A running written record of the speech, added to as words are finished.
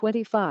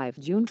25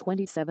 June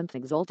 27th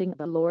Exalting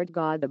the Lord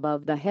God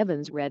above the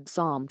heavens. Read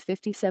Psalm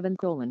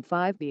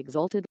 57:5 Be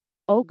exalted,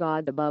 O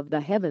God above the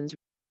heavens.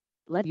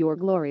 Let your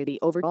glory be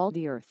over all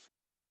the earth.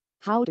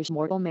 How does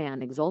mortal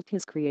man exalt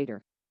his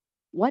Creator?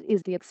 What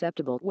is the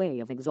acceptable way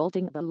of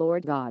exalting the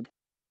Lord God?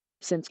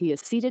 Since he is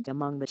seated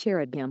among the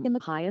cherubim in the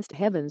highest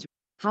heavens,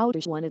 how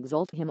does one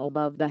exalt him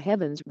above the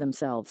heavens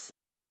themselves?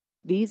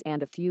 These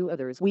and a few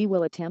others we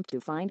will attempt to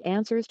find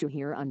answers to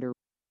here under.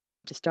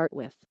 To start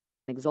with,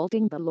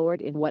 exalting the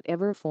Lord in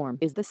whatever form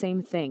is the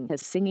same thing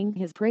as singing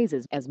his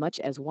praises as much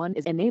as one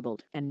is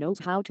enabled and knows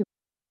how to.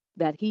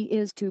 That he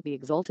is to be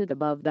exalted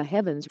above the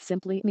heavens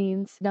simply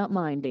means not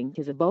minding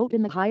his abode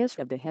in the highest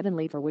of the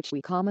heavenly, for which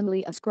we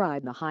commonly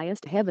ascribe the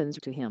highest heavens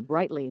to him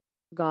rightly.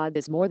 God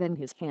is more than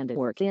his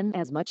handiwork, in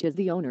as much as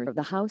the owner of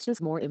the house is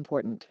more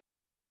important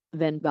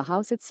than the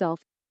house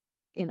itself.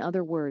 In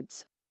other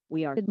words,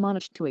 we are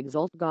admonished to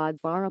exalt God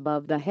far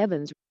above the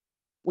heavens.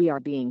 We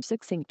are being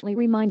succinctly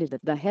reminded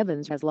that the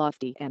heavens, as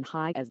lofty and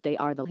high as they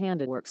are the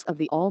handiworks of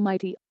the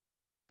Almighty,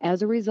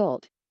 as a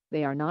result,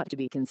 they are not to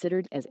be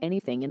considered as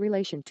anything in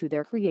relation to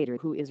their Creator,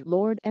 who is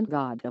Lord and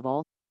God of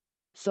all.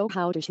 So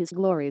how does his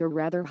glory, or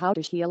rather how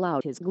does he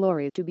allow his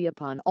glory to be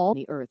upon all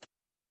the earth?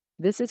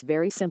 This is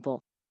very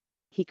simple.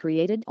 He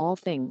created all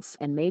things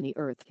and made the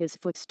earth his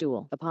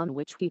footstool upon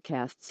which he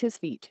casts his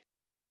feet.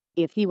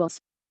 If he wills,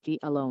 he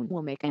alone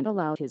will make and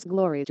allow his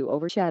glory to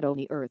overshadow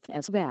the earth,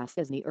 as vast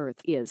as the earth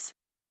is.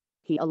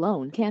 He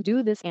alone can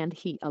do this, and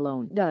he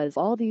alone does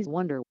all these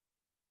wonders.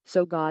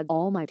 So God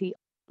Almighty,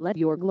 let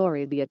your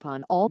glory be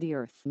upon all the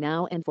earth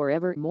now and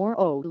forevermore,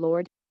 O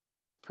Lord.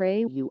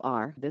 Pray you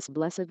are this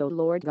blessed, O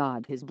Lord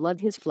God, his blood,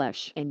 his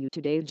flesh, and you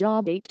today.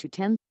 Job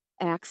 8-10,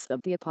 Acts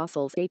of the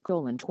Apostles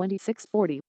 8:26-40.